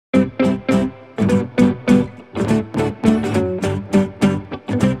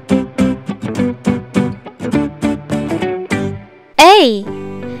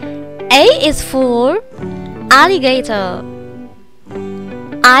is for alligator.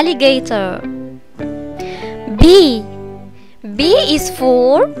 Alligator. B. B is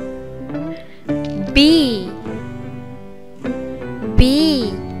for bee.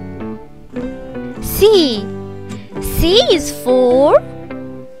 Bee. C. C is for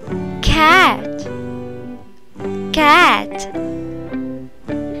cat. Cat.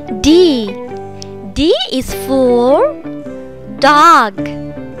 D. D is for dog.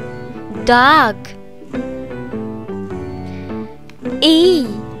 Dog. E.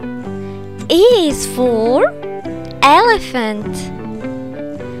 E is for elephant.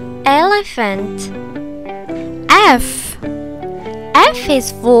 Elephant. F. F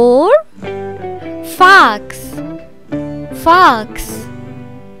is for fox. Fox.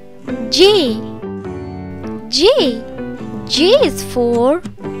 G. G. G is for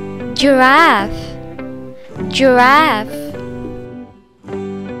giraffe. Giraffe.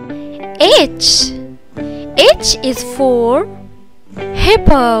 H. H is for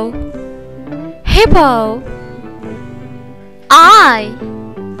hippo. Hippo. I.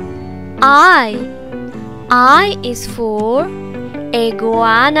 I is for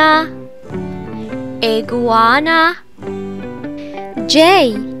iguana. Iguana.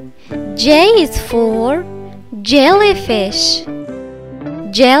 J. J is for jellyfish.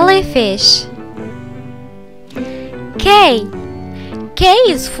 Jellyfish. K. K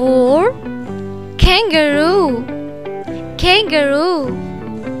is for kangaroo. Kangaroo.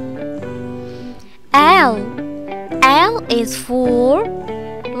 L. L is for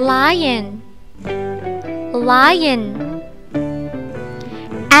lion. Lion.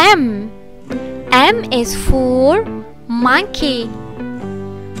 M. M is for monkey.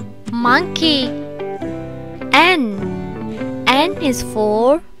 Monkey. N. N is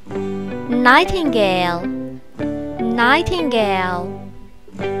for nightingale. Nightingale.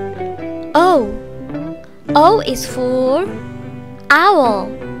 O. O is for owl.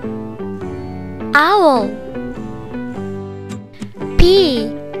 Owl. P.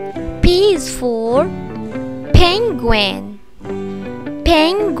 P is for penguin.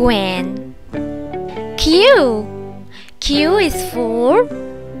 Penguin. Q. Q is for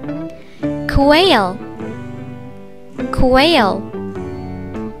quail. Quail.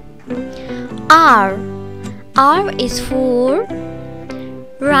 R. R is for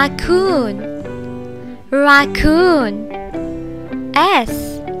raccoon. Raccoon.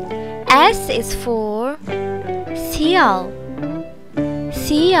 S. S is for seal.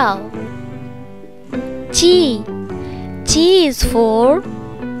 Seal. T. T is for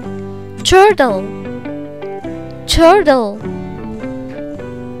turtle. Turtle.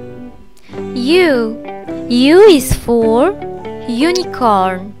 U. U is for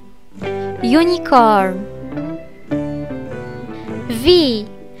unicorn. Unicorn. V.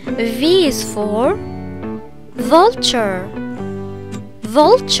 V is for vulture.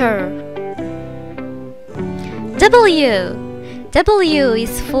 Vulture. W. W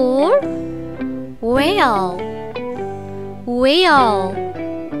is for whale. Whale.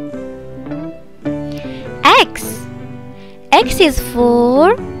 X. X is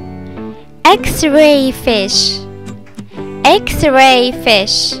for X-ray fish. X-ray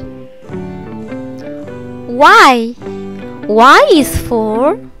fish. Y. Y is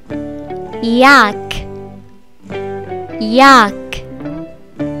for yak. Yak.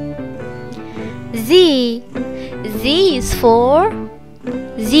 Z. Z is for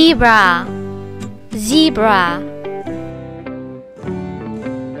zebra. Zebra.